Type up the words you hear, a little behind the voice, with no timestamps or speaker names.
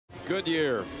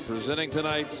Goodyear presenting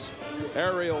tonight's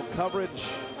aerial coverage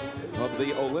of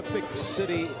the Olympic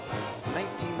City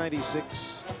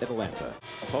 1996 Atlanta.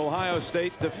 Ohio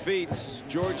State defeats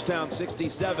Georgetown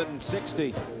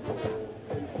 67-60.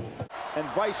 And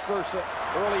vice versa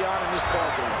early on in this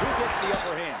ballgame. Who gets the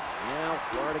upper hand? Well,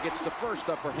 Florida gets the first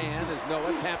upper hand as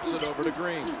Noah taps it over to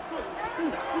Green.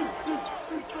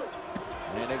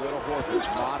 And they go to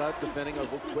Horford. Mata defending a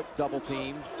quick double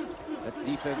team. That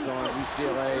defense on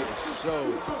UCLA is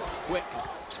so quick.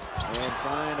 And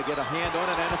trying to get a hand on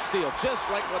it and a steal. Just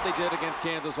like what they did against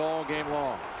Kansas all game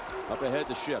long. Up ahead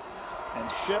to Ship. And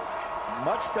Ship,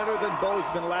 much better than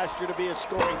Bozeman last year to be a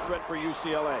scoring threat for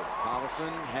UCLA.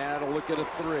 Collison had a look at a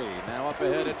three. Now up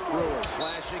ahead it's Brewer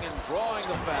slashing and drawing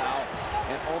the foul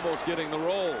and almost getting the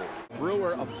roll.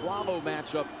 Brewer, a Flavo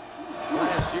matchup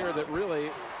last year that really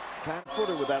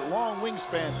footer with that long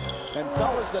wingspan, and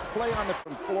fellas that play on the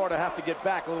Florida have to get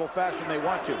back a little faster than they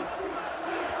want to.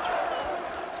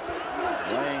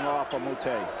 Laying off a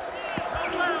Mote.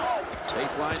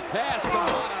 Baseline pass to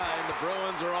Mata, and the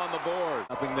Bruins are on the board.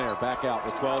 Nothing there. Back out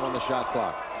with 12 on the shot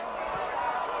clock.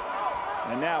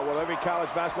 And now, what every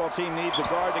college basketball team needs, a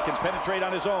guard that can penetrate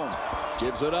on his own.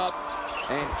 Gives it up,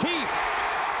 and Keefe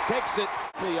takes it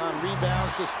On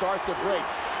rebounds to start the break.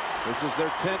 This is their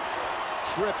 10th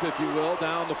trip, if you will,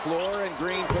 down the floor, and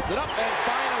Green puts it up, and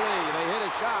finally they hit a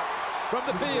shot from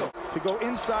the field. To go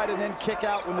inside and then kick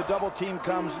out when the double team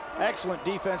comes. Excellent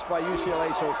defense by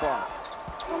UCLA so far.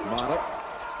 Mata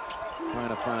trying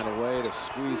to find a way to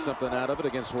squeeze something out of it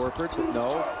against Horford, but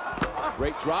no.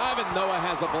 Great drive, and Noah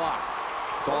has a block.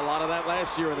 Saw a lot of that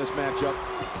last year in this matchup.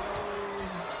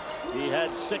 He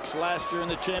had 6 last year in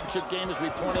the championship game, as we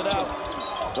pointed out.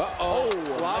 Uh-oh,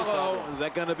 Flavo, is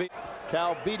that going to be?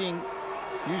 Cal beating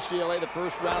UCLA the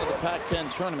first round of the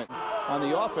Pac-10 tournament. On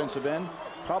the offensive end,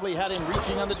 probably had him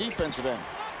reaching on the defensive end.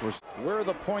 Where are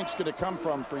the points going to come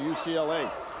from for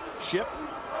UCLA? Ship.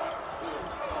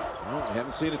 Well, we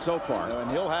haven't seen it so far.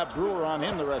 And he'll have Brewer on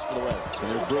him the rest of the way.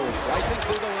 And there's Brewer slicing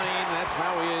through the lane. That's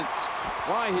how he is.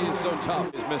 Why he is so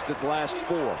tough. He's missed its last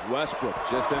 4. Westbrook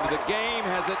just into the game,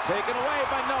 has it taken away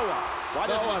by Noah.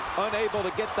 Noah unable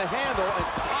to get the handle, and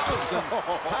Collison,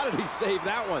 how did he save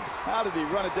that one? How did he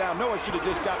run it down? Noah should have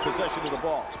just got possession of the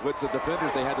ball. Splits the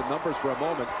defenders. They had the numbers for a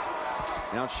moment.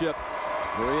 Now Ship.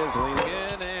 Here he is, leaning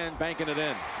in and banking it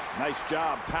in. Nice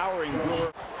job powering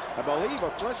Brewer. I believe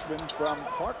a freshman from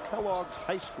Clark Kellogg's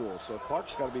High School, so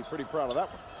Clark's got to be pretty proud of that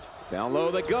one. Down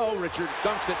low they go. Richard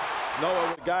dunks it.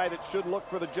 Noah, the guy that should look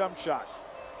for the jump shot.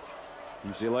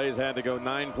 UCLA's had to go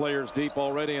 9 players deep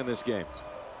already in this game.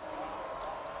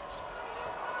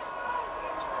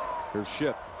 Here's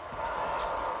Ship.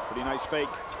 Pretty nice fake.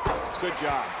 Good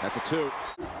job. That's a 2.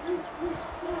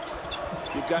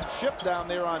 You've got Ship down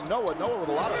there on Noah. Noah with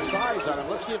a lot of size on him.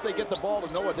 Let's see if they get the ball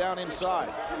to Noah down inside.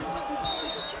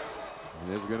 And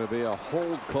there's going to be a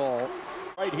hold call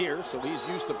right here, so he's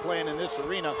used to playing in this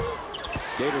arena.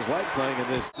 Gators like playing in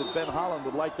this. That Ben Holland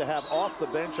would like to have off the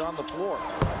bench on the floor.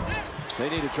 They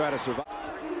need to try to survive.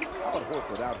 How about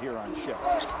Horford out here on Ship?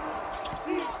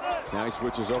 Now he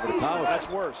switches over to Collison. That's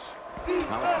worse.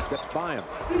 Collison steps by him.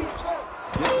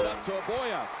 Gives it up to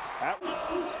Aboya.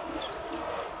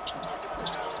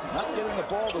 Not getting the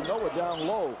ball to Noah down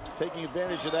low, taking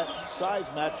advantage of that size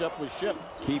matchup with Ship.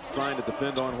 Keefe trying to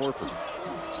defend on Horford.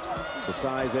 It's a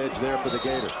size edge there for the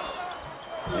Gators.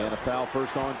 And a foul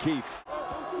first on Keefe.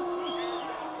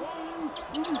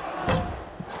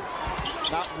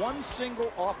 Not one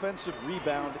single offensive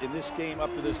rebound in this game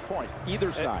up to this point.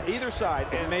 Either side. Either side.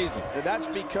 It's amazing. And that's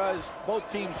because both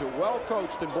teams are well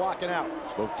coached in blocking out.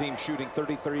 Both teams shooting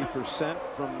 33%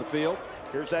 from the field.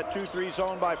 Here's that 2-3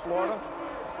 zone by Florida.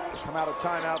 They come out of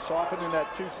timeouts often in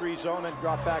that 2-3 zone and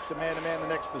drop back to man-to-man the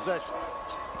next possession.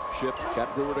 Ship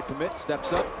got Brewer to commit,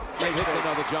 steps up, and hits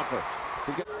another jumper.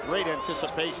 He's got great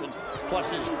anticipation,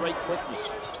 plus his great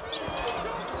quickness.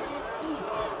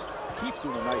 Keefe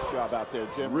doing a nice job out there,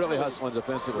 Jim. Really hustling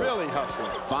defensively. Really hustling.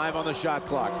 5 on the shot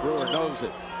clock. Brewer knows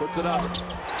it. Puts it up.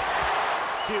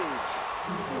 Huge.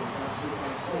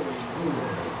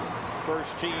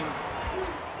 First team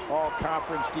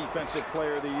all-conference defensive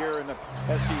player of the year in the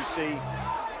SEC.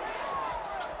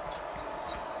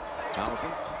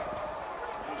 Collison.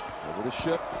 Over to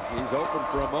Ship. He's open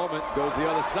for a moment. Goes the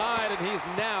other side, and he's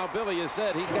now, Billy has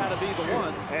said, he's got to be the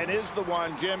one. And is the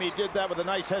one, Jim. He did that with a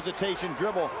nice hesitation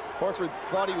dribble. Horford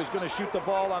thought he was going to shoot the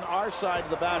ball on our side of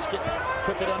the basket.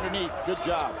 Took it underneath. Good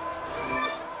job.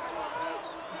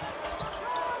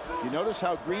 You notice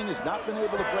how Green has not been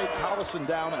able to break Collison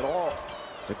down at all.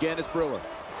 Again, it's Brewer.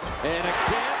 And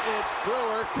again, it's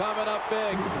Brewer coming up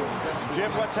big.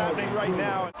 Jim, what's happening right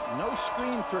now? No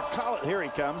screen for Collett. Here he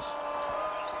comes.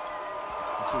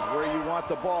 This is where you want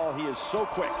the ball. He is so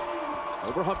quick.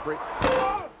 Over Humphrey.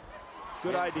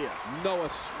 Good idea. Noah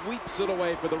sweeps it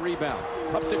away for the rebound.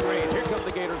 Up to Green. Here come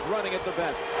the Gators running at the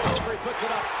best. Humphrey puts it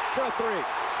up for a three.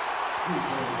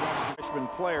 Freshman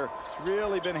player has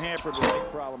really been hampered with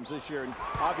leg problems this year, and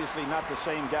obviously not the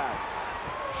same guy.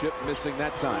 Ship missing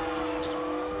that time.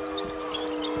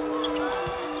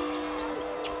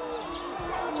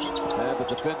 And the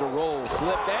defender rolls,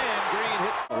 slipped, and Green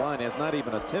hits the line. Has not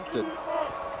even attempted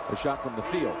a shot from the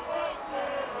field.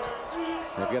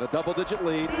 They've got a double-digit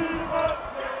lead. And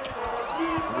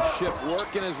the Ship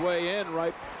working his way in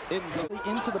right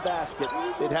into the basket.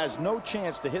 It has no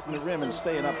chance to hitting the rim and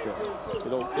staying up there.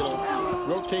 It'll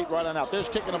rotate right on out. There's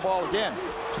kicking the ball again.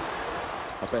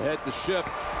 Up ahead the Ship.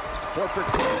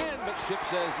 Horford's coming in, but Ship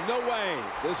says no way.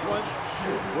 This one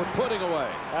we're putting away.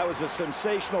 That was a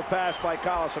sensational pass by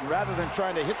Collison. Rather than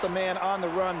trying to hit the man on the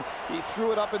run, he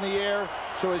threw it up in the air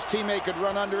so his teammate could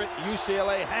run under it.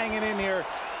 UCLA hanging in here.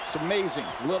 It's amazing.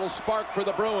 Little spark for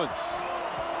the Bruins.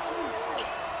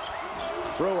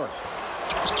 Brewer. Boy,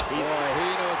 he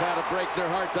knows how to break their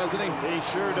heart, doesn't he? He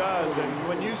sure does. And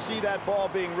when you see that ball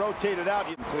being rotated out,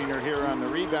 you cleaner here on the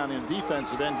rebound and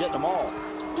defensive end, getting them all.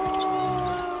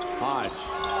 Hodge.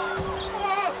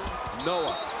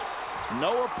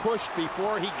 Noah pushed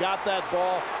before he got that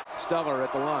ball. Stellar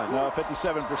at the line. No,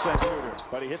 57% shooter.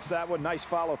 But he hits that one. Nice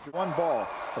follow through. One ball.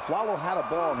 Aflalo had a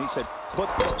ball, and he said, put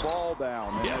the ball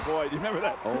down. And yes. Boy, do you remember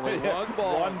that? Only one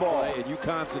ball. One ball. And you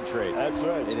concentrate. That's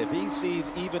right. And if he sees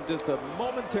even just a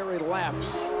momentary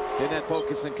lapse in that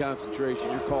focus and concentration,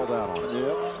 you're called out on it.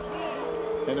 Yep.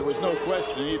 And there was no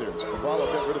question either. Aflalo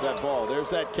got rid of that ball. There's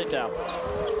that kick out.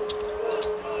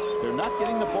 They're not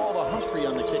getting the ball to Humphrey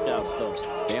on the kickouts, though.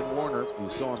 Dan Warner, you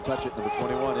saw him touch it, number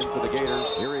 21, in for the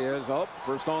Gators. Here he is. Oh,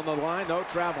 first on the line, no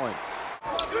traveling.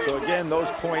 So again,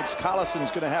 those points, Collison's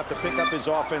going to have to pick up his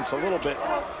offense a little bit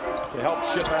to help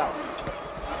Ship out.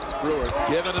 Brewer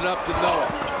giving it up to Noah.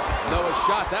 Noah's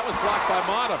shot, that was blocked by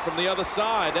Mata from the other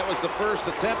side. That was the first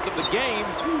attempt of the game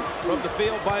from the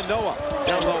field by Noah.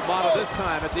 Down low, Mata this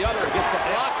time at the other. Gets the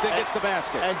block, then gets the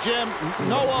basket. And Jim,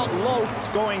 Noah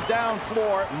loafed going down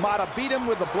floor. Mata beat him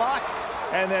with the block,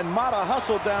 and then Mata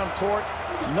hustled down court.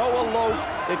 Noah loafed,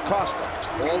 it cost him.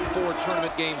 All four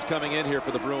tournament games coming in here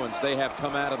for the Bruins. They have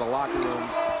come out of the locker room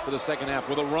for the second half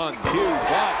with a run. Huge.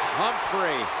 But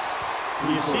Humphrey.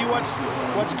 You see what's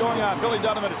going on. Billy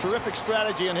Donovan, a terrific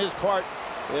strategy on his part.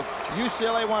 If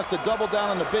UCLA wants to double down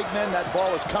on the big men, that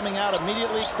ball is coming out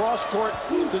immediately cross court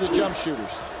to the jump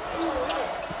shooters.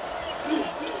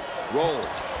 Roll.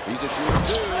 He's a shooter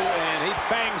too, and he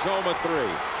bangs home a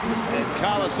three. And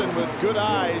Collison with good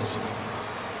eyes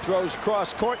throws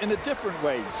cross court in a different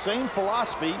way. Same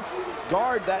philosophy.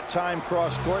 Guard that time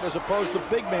cross court as opposed to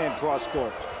big man cross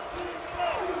court.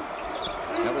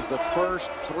 That was the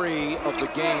first three of the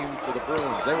game for the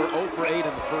Bruins. They were 0 for 8 in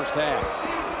the first half.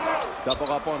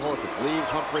 Double up on Horford. Leaves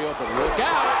Humphrey open. Look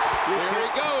out! Here he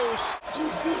goes.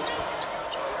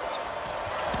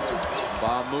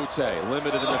 Bamute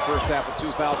limited in the first half with 2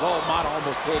 fouls. Oh, Mata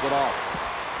almost pulled it off.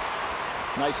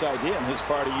 Nice idea on his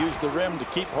part. He used the rim to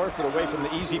keep Horford away from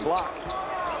the easy block.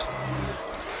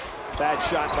 Bad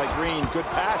shot by Green. Good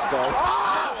pass, though.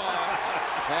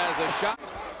 Has a shot.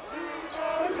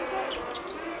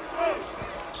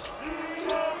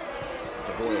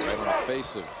 Boy, right on the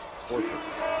face of Horford.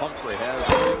 Humphrey has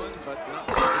one, but not.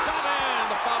 Shot and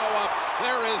the follow-up.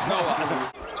 There is Noah.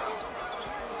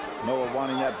 Noah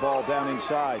wanting that ball down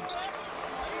inside.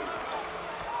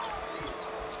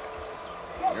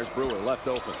 There's Brewer left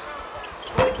open.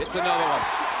 It's another one.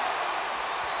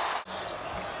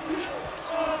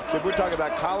 Chip, we're talking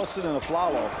about Collison and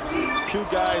Aflalo. Two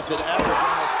guys that average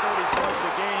almost 30 points a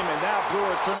game, and now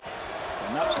Brewer turns.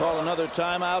 Not call another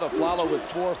timeout. Aflalo with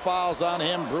 4 fouls on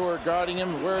him. Brewer guarding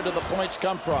him. Where do the points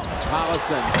come from?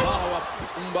 Collison, follow-up,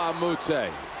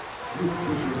 Mbamute.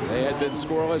 They had been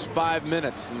scoreless 5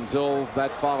 minutes until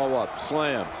that follow-up.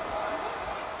 Slam.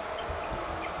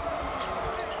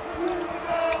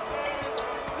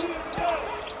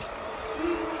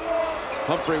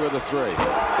 Humphrey with a three. He's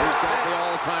got the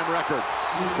all-time record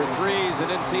for threes in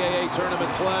NCAA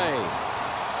tournament play.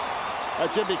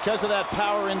 Jim, because of that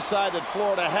power inside that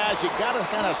Florida has, you got to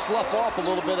kind of slough off a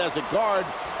little bit as a guard,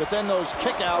 but then those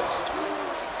kickouts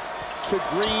to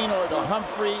Green or to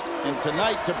Humphrey and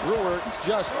tonight to Brewer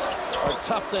just are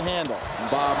tough to handle.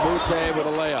 Bamute with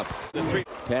a layup. The three.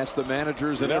 Past the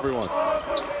managers and everyone.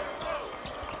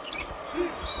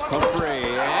 Humphrey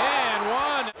and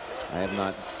one. I have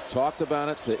not talked about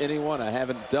it to anyone. I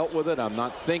haven't dealt with it. I'm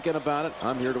not thinking about it.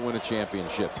 I'm here to win a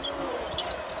championship.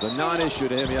 It's a non-issue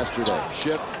to him yesterday.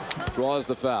 Ship draws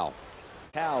the foul.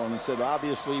 Cal, and he said,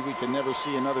 obviously, we can never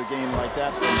see another game like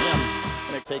that from him.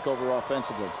 And take over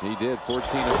offensively. He did.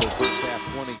 14 of the first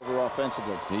half, 20. Over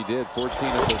offensively. He did. 14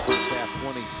 of the first half,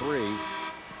 23.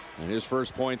 And his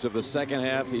first points of the second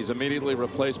half, he's immediately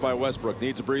replaced by Westbrook.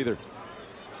 Needs a breather.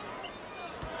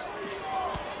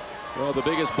 Well, the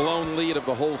biggest blown lead of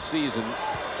the whole season,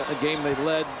 a game they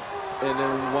led and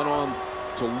then went on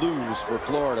to lose for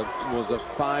Florida, was a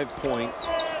 5-point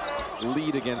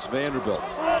lead against Vanderbilt.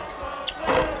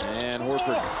 And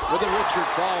Horford with a Richard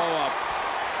follow-up.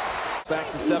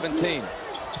 Back to 17.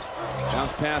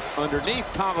 Bounce pass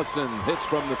underneath. Collison hits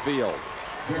from the field.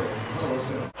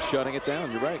 Shutting it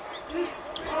down. You're right.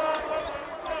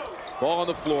 Ball on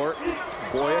the floor.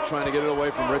 Boya trying to get it away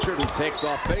from Richard, who takes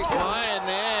off baseline,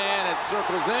 and it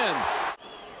circles in.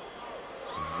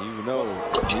 You know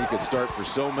he could start for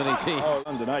so many teams. Oh,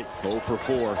 tonight. 0 for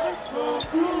 4.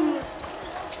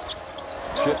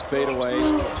 Chip fade away.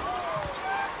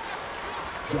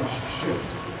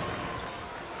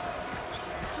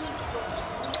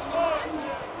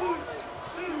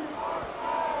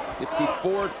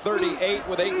 54-38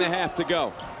 with 8.5 to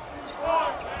go.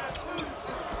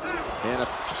 And a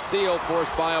steal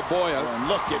forced by Boya. And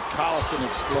look at Collison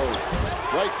explode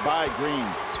right by Green.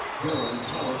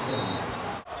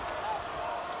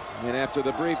 And after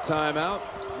the brief timeout,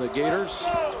 the Gators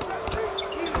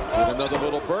get another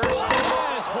little burst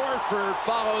as Horford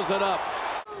follows it up.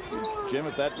 Jim,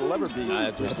 if that will ever be,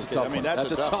 that's a tough one.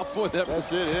 That's a tough one.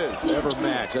 Yes, it is. Ever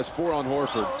match. That's 4 on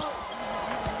Horford.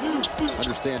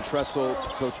 Understand Tressel,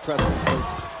 Coach Tressel, Coach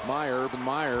Meyer, Urban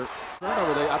Meyer.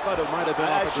 I thought it might have been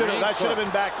off of Green's That should have been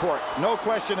backcourt. No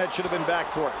question, that should have been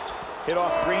backcourt. Hit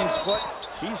off Green's foot.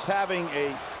 He's having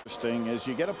a interesting as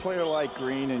you get a player like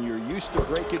Green and you're used to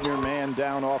breaking your man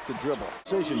down off the dribble.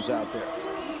 Decisions out there.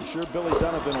 I'm sure Billy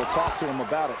Donovan will talk to him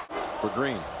about it. For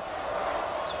Green.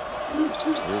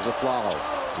 Here's a follow.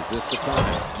 Is this the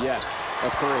time? Yes, a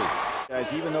 3.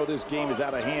 Guys, even though this game is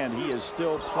out of hand, he is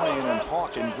still playing and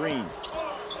talking Green.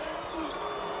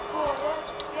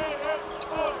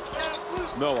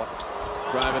 Noah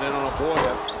driving in on a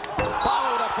Boya.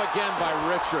 Followed up again by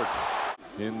Richard.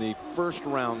 In the first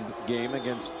round game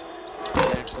against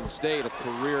Jackson State, a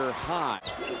career high.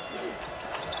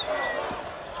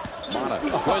 Mata,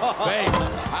 good fake.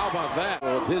 How about that?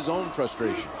 Well, with his own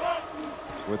frustration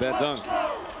with that dunk.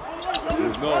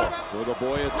 There's Noah with a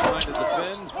Boya trying to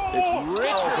defend. It's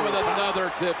Richard with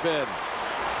another tip in.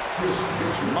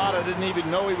 Mata didn't even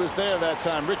know he was there that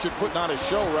time. Richard putting on a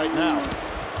show right now.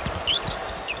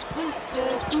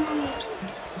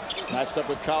 Matched up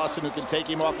with Collison, who can take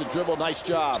him off the dribble. Nice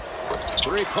job.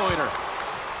 3-pointer.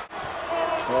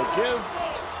 Well, give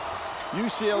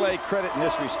UCLA credit in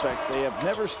this respect. They have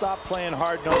never stopped playing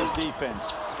hard-nosed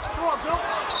defense.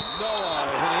 Noah,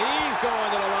 and he's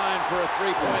going to the line for a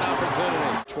 3-point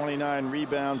opportunity. 29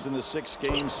 rebounds in the 6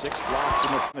 games, 6 blocks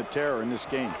in the terror in this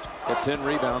game. He's got 10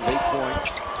 rebounds, 8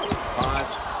 points.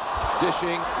 Hodge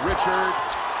dishing. Richard.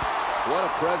 What a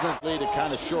present. To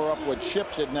kind of shore up what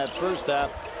Chip did in that first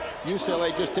half.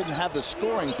 UCLA just didn't have the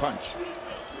scoring punch.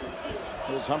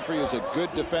 Liz Humphrey is a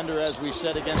good defender, as we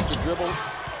said, against the dribble.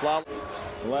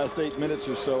 The last 8 minutes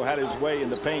or so had his way in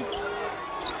the paint.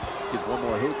 Gets one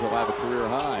more hoop, he'll have a career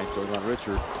high. Talking about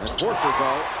Richard. That's Horford,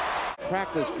 though.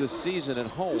 Practiced this season at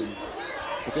home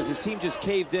because his team just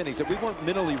caved in. He said, we weren't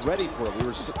mentally ready for it. We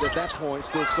were, at that point,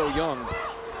 still so young.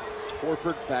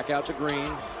 Horford back out to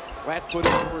Green.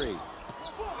 Flat-footed 3.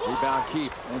 Rebound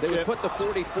Keefe. They would put the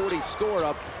 40-40 score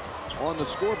up on the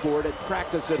scoreboard at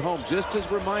practice at home. Just as a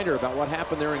reminder about what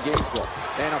happened there in Gainesville.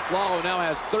 And Aflalo now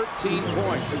has 13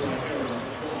 points.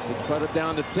 He cut it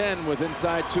down to 10 with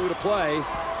inside 2 to play.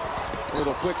 A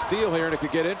little quick steal here, and it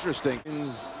could get interesting.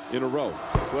 In a row.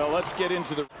 Well, let's get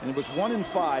into the. And it was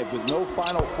 1-5 with no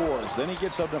Final Fours. Then he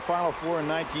gets up to Final Four in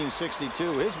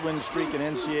 1962. His win streak in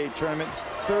NCAA tournament,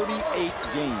 38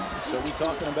 games. So we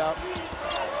talking about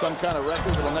some kind of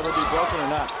record that will never be broken or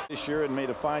not this year, and made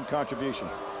a fine contribution.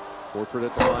 Horford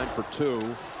at the line for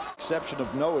 2. Exception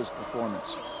of Noah's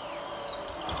performance.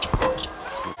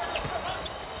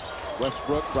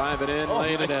 Westbrook driving in,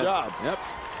 laying it in. Nice job. Yep.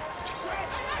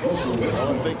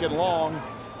 Well, thinking long.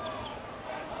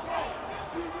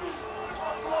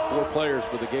 4 players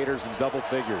for the Gators in double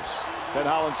figures. Ben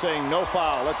Holland saying no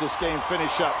foul. Let this game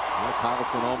finish up. Well,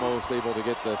 Collison almost able to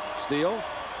get the steal,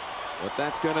 but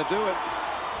that's going to do it.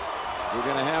 We're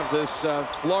going to have this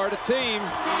Florida team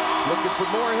looking for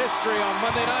more history on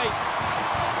Monday nights.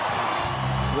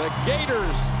 The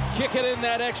Gators kick it in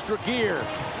that extra gear.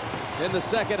 in the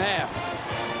second half.